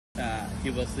he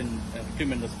was in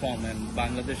tremendous form, and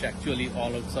Bangladesh actually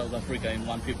all out South Africa in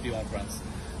 150 odd runs.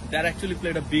 That actually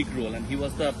played a big role, and he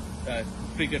was the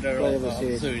cricketer of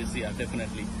the series, yeah,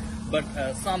 definitely. But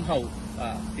somehow,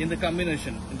 in the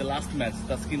combination, in the last match,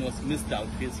 Taskin was missed out.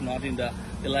 He's not in the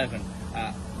 11.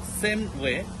 Same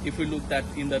way, if we look at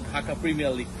in the Dhaka Premier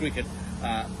League cricket,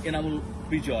 Enamul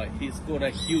Bijoy, he scored a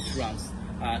huge runs,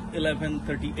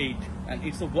 11:38, and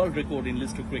it's a world record in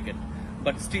list of cricket.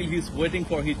 But still, he's waiting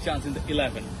for his chance in the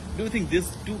 11. Do you think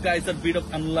these two guys are a bit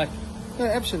of unlucky? No,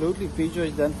 absolutely. Bijoy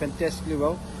has done fantastically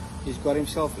well. He's got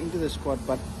himself into the squad,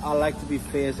 but I like to be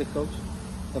fair as a coach.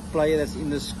 The player that's in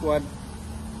the squad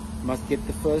must get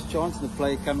the first chance, and the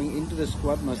player coming into the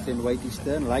squad must then wait his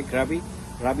turn. Like Ravi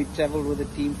travelled with the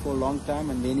team for a long time,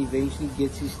 and then eventually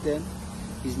gets his turn.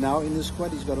 He's now in the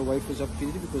squad. He's got to wait for his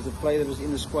opportunity, because the player that was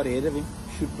in the squad ahead of him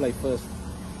should play first.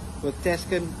 With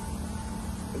Taskin,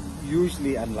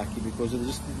 usually unlucky because of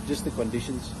just the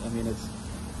conditions. I mean, it's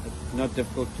not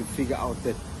difficult to figure out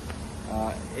that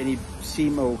any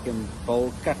seamer who can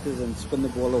bowl cutters and spin the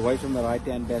ball away from the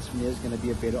right-hand batsman is going to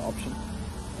be a better option.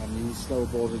 These slow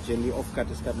balls are generally off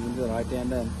cutters coming into the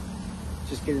right-hander, and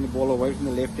just getting the ball away from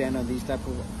the left-hander and these type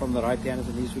of from the right-handers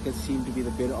and these wickets seem to be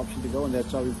the better option to go, and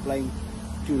that's why we're playing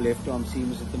two left-arm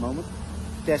seamers at the moment.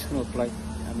 Taskin will play.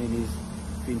 I mean,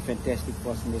 he's been fantastic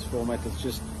for us in this format. It's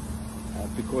just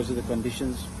because of the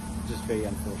conditions, just very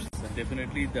unfortunate. So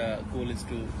definitely the goal is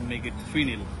to make it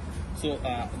 3-0. So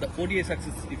the ODI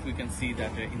success, if we can see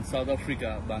that in South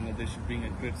Africa, Bangladesh bring a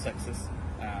great success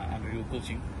under your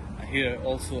coaching. Here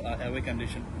also away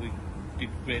condition, we did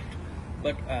great.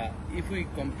 But if we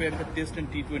compare the Test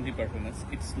and T20 performance,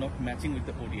 it's not matching with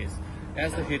the ODIs.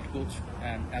 As the head coach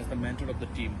and as the mentor of the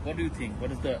team, what do you think?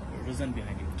 What is the reason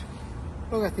behind it?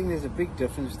 Look, I think there's a big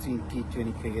difference between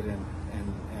T20 cricket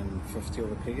and 50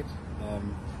 over cricket.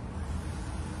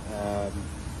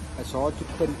 It's hard to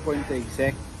pinpoint the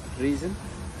exact reason.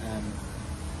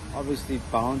 Obviously,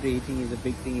 boundary hitting is a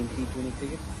big thing in T20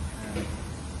 cricket.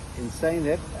 In saying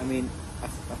that, I mean, I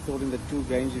thought in the two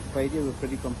games we played here, we were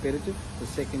pretty competitive. The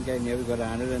second game here we got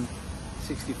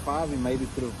 165. We maybe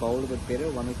could have bowled a bit better.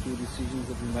 One or two decisions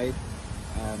that we made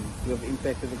could have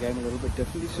impacted the game a little bit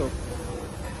differently. So,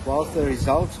 whilst the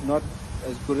results not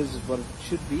as good as what it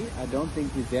should be, I don't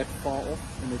think we're that far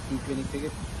off in the T20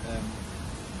 cricket.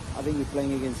 I think we're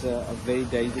playing against a very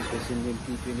dangerous West Indian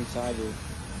T20 side.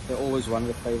 They're always one of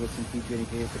the favourites in T20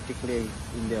 cricket, particularly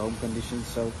in their home conditions.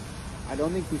 So I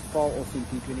don't think we're far off in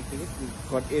T20 cricket. We've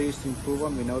got areas to improve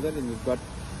on, we know that, and we've got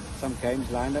some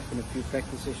games lined up and a few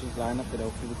practice sessions lined up that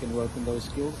hopefully we can work on those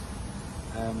skills.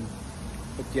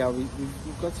 But yeah,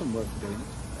 we've got some work to do in it.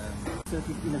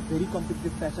 In a very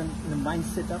competitive fashion, in a mind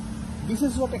setup. This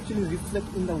is what actually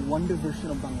reflects in the wonder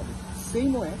version of Bangladesh.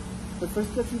 Same way, the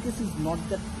first class cricket is not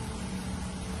that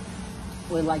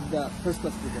well like the first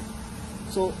class cricket.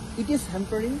 So it is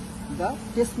hampering the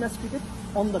test match cricket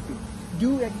on the field.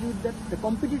 Do you agree with that? The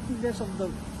competitiveness of the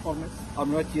formats?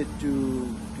 I'm not yet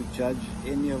to judge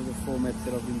any of the formats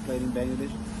that have been played in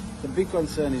Bangladesh. The big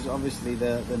concern is obviously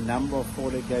the number of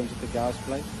 4-day games that the guys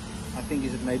play. I think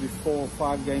is it maybe 4 or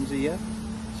 5 games a year.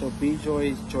 So Bijoy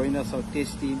has joined us, our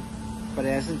test team, but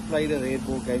hasn't played a red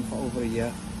ball game for over a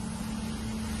year.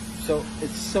 So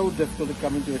it's so difficult to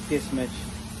come into a test match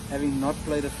having not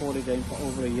played a 4-day game for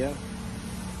over a year.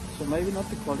 So maybe not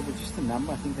the quality, but just the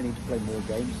number. I think they need to play more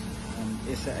games.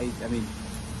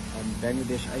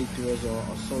 Bangladesh A tours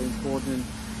are so important.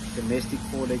 Domestic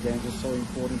 4-day games are so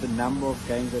important. The number of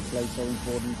games they play is so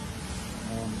important.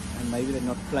 And maybe they're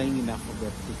not playing enough of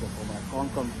that particular format.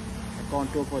 I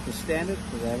can't talk about the standard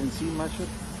because I haven't seen much of it,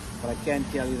 but I can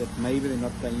tell you that maybe they're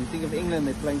not playing. You think of England,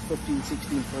 they're playing 15,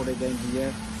 16 4-day games a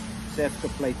year. South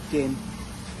Africa play 10.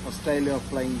 Australia are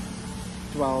playing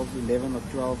 12, 11 or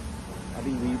 12. I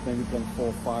think we may be playing 4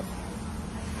 or 5.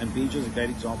 And Bijoy is a great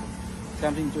example.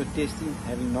 Coming to a test team,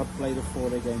 having not played a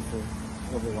 4-day game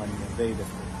for over 1 year. Very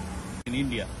difficult. In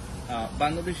India,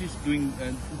 Bangladesh is doing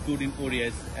good in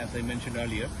ODIs, as I mentioned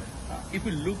earlier. If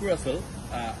you look, Russell,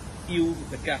 you,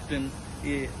 the captain,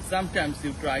 sometimes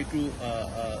you try to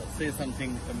say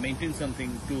something, maintain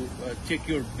something to check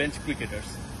your bench cricketers.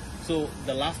 So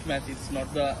the last match, it's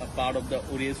not the part of the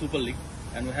ODI Super League,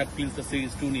 and we have clinched the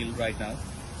series 2-0 right now.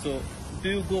 So do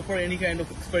you go for any kind of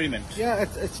experiment? Yeah,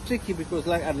 it's tricky because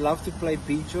I'd love to play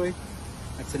Bijoy.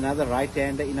 It's another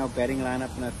right-hander in our batting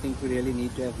lineup, and I think we really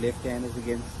need to have left-handers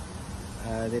against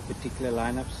their particular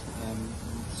lineups.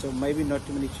 So maybe not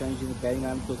too many changes in the batting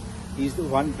lineup because he's the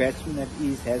one batsman that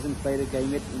hasn't played a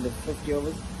game yet in the 50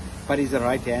 overs, but he's a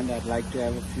right-hander. I'd like to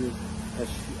have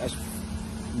as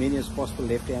many as possible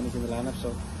left-handers in the lineup,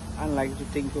 so unlikely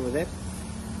to tinker with that.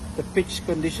 The pitch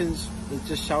conditions, they're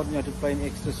just shouting out to play an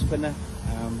extra spinner.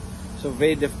 So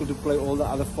very difficult to play all the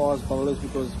other fast bowlers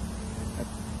because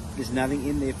there's nothing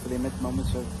in there for them at the moment.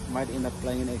 So might end up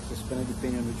playing an extra spinner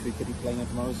depending on which wicket you're playing at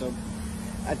the moment. So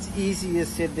it's easier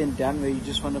said than done, where you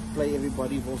just want to play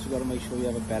everybody. You've also got to make sure you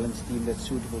have a balanced team that's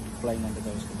suitable to playing under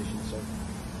those conditions. So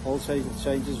also the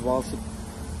changes, whilst it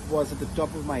was at the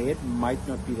top of my head, might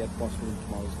not be that possible in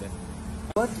tomorrow's game.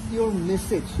 What your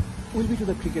message will be to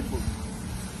the cricket board?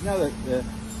 Now the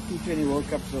T20 World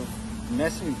Cup's of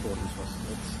massive importance for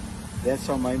us. That's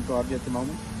our main priority at the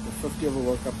moment. The 50 over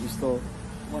World Cup is still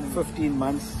 15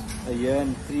 months, a year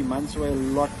and 3 months away. A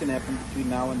lot can happen between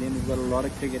now and then. We've got a lot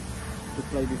of cricket to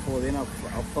play before then. Our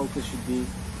focus should be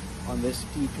on this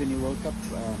T20 World Cup,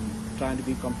 trying to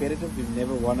be competitive. We've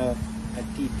never won a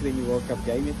T20 World Cup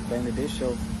game at Bangladesh,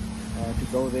 so to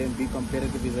go there and be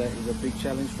competitive is a big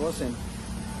challenge for us, and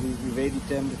we're very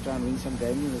determined to try and win some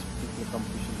games in this particular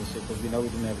competition this year, because we know we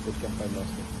didn't have a good campaign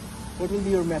last year. What will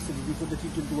be your message before the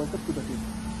T20 World Cup to the team?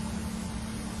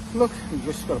 Look, we've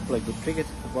just got to play good cricket.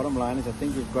 The bottom line is I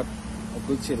think we've got a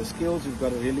good set of skills. We've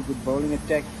got a really good bowling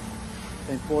attack.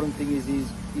 The important thing is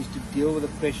to deal with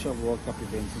the pressure of World Cup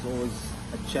events. It's always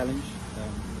a challenge,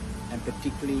 and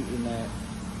particularly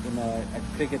in a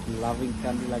cricket-loving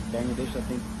country like Bangladesh, I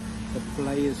think the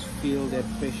players feel that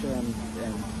pressure, and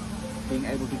being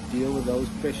able to deal with those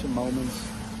pressure moments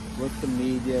with the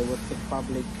media, with the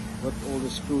public, with all the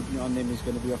scrutiny on them is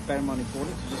going to be of paramount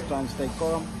importance. To just try and stay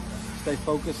calm, stay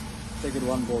focused, take it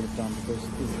one ball at a time, because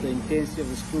the intensity of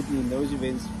the scrutiny in those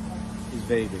events is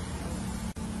very big.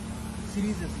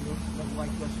 Series as the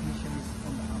whitewash mission is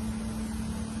on the half.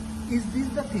 Is this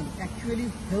the thing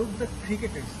actually help the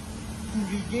cricketers to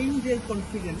regain their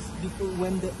confidence before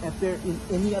when they appear in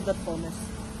any other formats?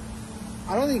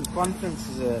 I don't think confidence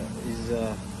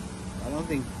I don't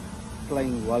think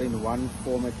playing well in one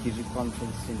format gives you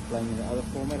confidence in playing in the other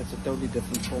format. It's a totally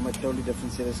different format, totally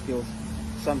different set of skills,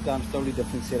 sometimes totally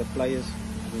different set of players.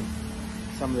 I mean,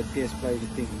 some of the test players, you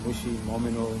think Mushi,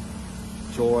 Mominal,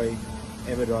 Joy,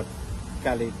 Everdot,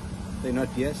 Khalid, they're not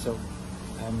here, so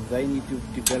they need to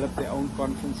develop their own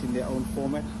confidence in their own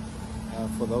format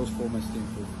for those formats to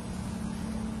improve.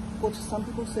 Coach, some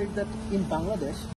people said that in Bangladesh,